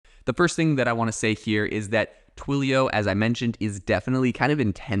The first thing that I want to say here is that Twilio, as I mentioned, is definitely kind of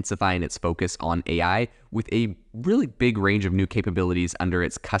intensifying its focus on AI with a really big range of new capabilities under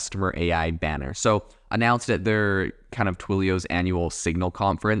its customer AI banner. So announced at their kind of Twilio's annual Signal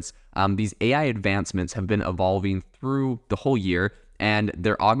conference, these AI advancements have been evolving through the whole year, and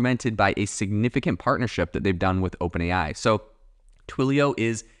they're augmented by a significant partnership that they've done with OpenAI. So Twilio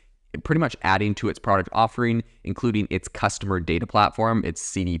is pretty much adding to its product offering, including its customer data platform, its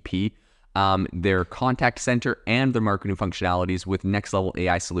CDP, their contact center, and their marketing functionalities with next-level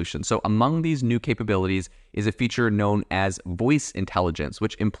AI solutions. So among these new capabilities is a feature known as voice intelligence,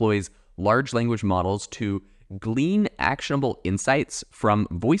 which employs large language models to glean actionable insights from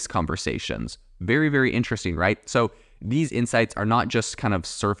voice conversations. Very, very interesting, right? So these insights are not just kind of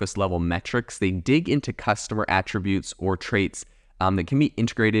surface-level metrics. They dig into customer attributes or traits that can be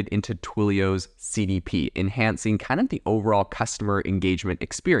integrated into Twilio's CDP, enhancing kind of the overall customer engagement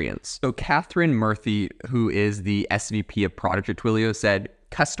experience. So Catherine Murphy, who is the SVP of product at Twilio, said,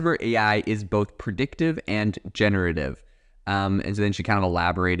 customer AI is both predictive and generative. And so then she kind of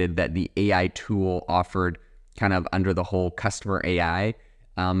elaborated that the AI tool offered kind of under the whole customer AI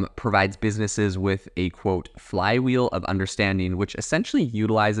provides businesses with a, quote, flywheel of understanding, which essentially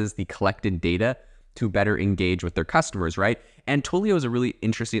utilizes the collected data to better engage with their customers, right? And Twilio is a really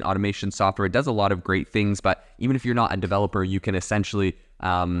interesting automation software. It does a lot of great things, but even if you're not a developer, you can essentially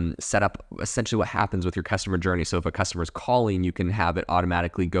set up essentially what happens with your customer journey. So if a customer is calling, you can have it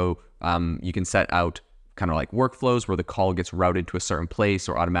automatically go, you can set out kind of like workflows where the call gets routed to a certain place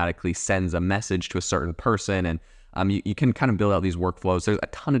or automatically sends a message to a certain person. And you can kind of build out these workflows. There's a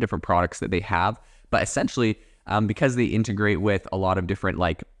ton of different products that they have, but essentially, because they integrate with a lot of different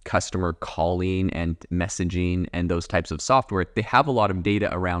like customer calling and messaging and those types of software, they have a lot of data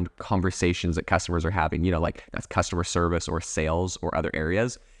around conversations that customers are having, like that's customer service or sales or other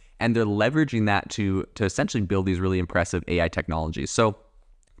areas. And they're leveraging that to essentially build these really impressive AI technologies. So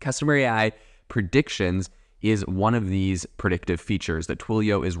customer AI predictions is one of these predictive features that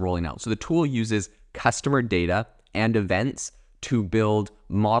Twilio is rolling out. So the tool uses customer data and events to build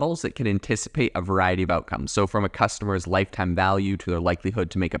models that can anticipate a variety of outcomes. So from a customer's lifetime value to their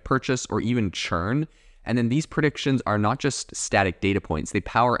likelihood to make a purchase or even churn. And then these predictions are not just static data points. They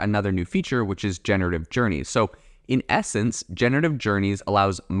power another new feature, which is generative journeys. So in essence, generative journeys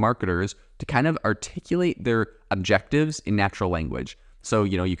allows marketers to kind of articulate their objectives in natural language. So,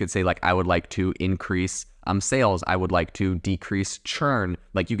 you could say like, I would like to increase sales. I would like to decrease churn.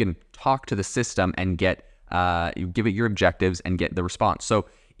 Like you can talk to the system and get you give it your objectives and get the response. So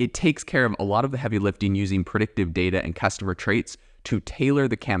it takes care of a lot of the heavy lifting using predictive data and customer traits to tailor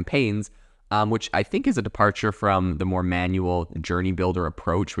the campaigns, which I think is a departure from the more manual journey builder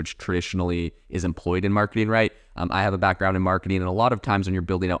approach, which traditionally is employed in marketing, right? I have a background in marketing, and a lot of times when you're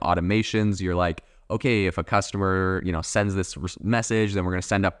building out automations, you're like, okay, if a customer, sends this message, then we're going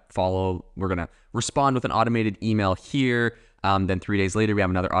to we're going to respond with an automated email here. Then 3 days later, we have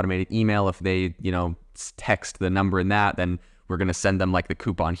another automated email. If they, text the number in that, then we're going to send them like the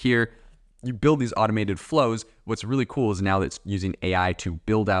coupon here. You build these automated flows. What's really cool is now that it's using AI to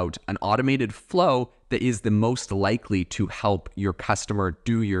build out an automated flow that is the most likely to help your customer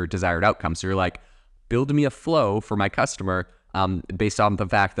do your desired outcome. So you're like, build me a flow for my customer based on the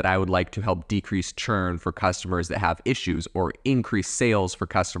fact that I would like to help decrease churn for customers that have issues or increase sales for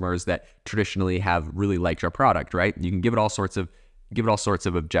customers that traditionally have really liked your product, right? You can give it all sorts of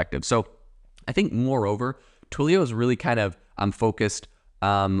objectives. So I think moreover, Twilio is really kind of focused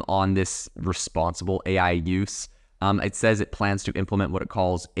on this responsible AI use. It says it plans to implement what it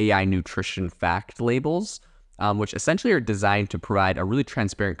calls AI nutrition fact labels, which essentially are designed to provide a really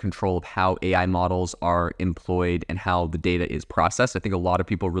transparent control of how AI models are employed and how the data is processed. I think a lot of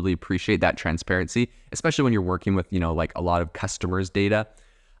people really appreciate that transparency, especially when you're working with, like a lot of customers' data.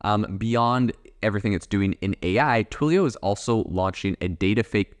 Beyond everything it's doing in AI, Twilio is also launching a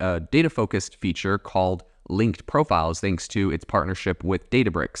data-focused feature called linked profiles, thanks to its partnership with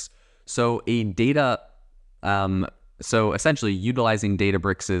Databricks. So So essentially utilizing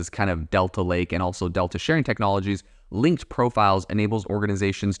Databricks' kind of Delta Lake and also Delta sharing technologies, linked profiles enables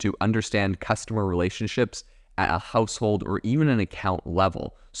organizations to understand customer relationships at a household or even an account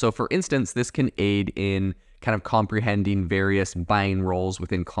level. So for instance, this can aid in kind of comprehending various buying roles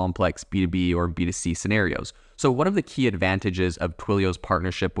within complex B2B or B2C scenarios. So one of the key advantages of Twilio's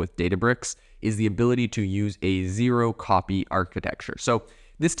partnership with Databricks is the ability to use a zero-copy architecture. So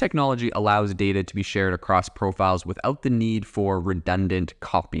this technology allows data to be shared across profiles without the need for redundant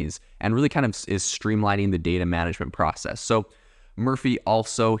copies and really kind of is streamlining the data management process. So Murphy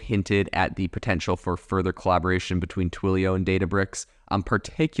also hinted at the potential for further collaboration between Twilio and Databricks,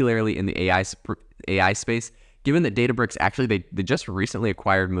 particularly in the AI space, given that Databricks actually, they just recently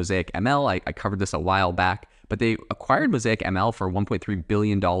acquired Mosaic ML. I covered this a while back, but they acquired Mosaic ML for $1.3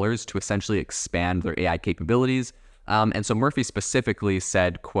 billion to essentially expand their AI capabilities. And so Murphy specifically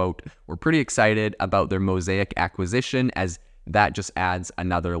said, quote, "We're pretty excited about their Mosaic acquisition as that just adds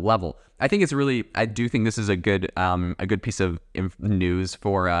another level." I think it's really, I do think this is a good piece of news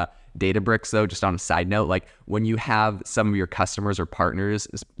for Databricks, though. Just on a side note, like when you have some of your customers or partners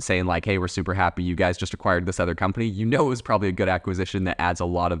saying like, "Hey, we're super happy you guys just acquired this other company," you know it was probably a good acquisition that adds a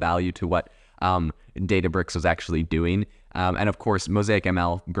lot of value to what Databricks was actually doing. And of course, Mosaic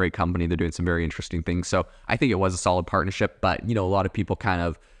ML, great company. They're doing some very interesting things. So I think it was a solid partnership, but a lot of people kind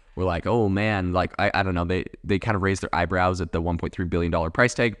of were like, "Oh man," like I don't know, they kind of raised their eyebrows at the $1.3 billion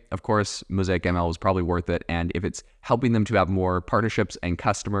price tag. Of course, Mosaic ML was probably worth it. And if it's helping them to have more partnerships and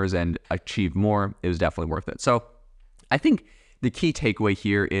customers and achieve more, it was definitely worth it. So I think the key takeaway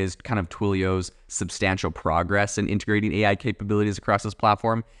here is kind of Twilio's substantial progress in integrating AI capabilities across this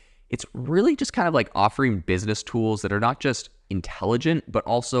platform. It's really just kind of like offering business tools that are not just intelligent, but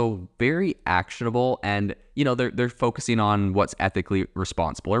also very actionable. And, they're focusing on what's ethically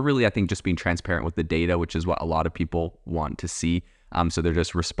responsible, or really, I think, just being transparent with the data, which is what a lot of people want to see. So they're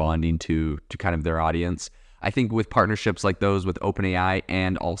just responding to kind of their audience. I think with partnerships like those with OpenAI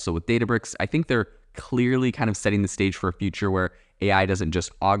and also with Databricks, I think they're clearly kind of setting the stage for a future where AI doesn't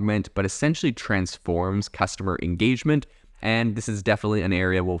just augment, but essentially transforms customer engagement. And this is definitely an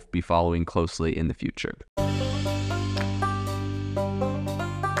area we'll be following closely in the future.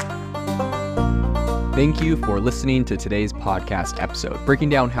 Thank you for listening to today's podcast episode, breaking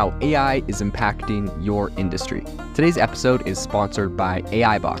down how AI is impacting your industry. Today's episode is sponsored by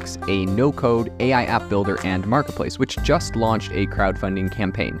AIbox, a no-code AI app builder and marketplace, which just launched a crowdfunding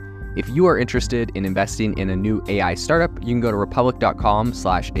campaign. If you are interested in investing in a new AI startup, you can go to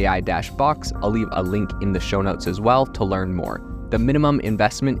republic.com/AI-box. I'll leave a link in the show notes as well to learn more. The minimum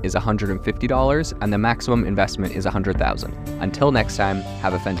investment is $150 and the maximum investment is $100,000. Until next time,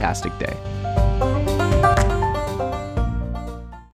 have a fantastic day.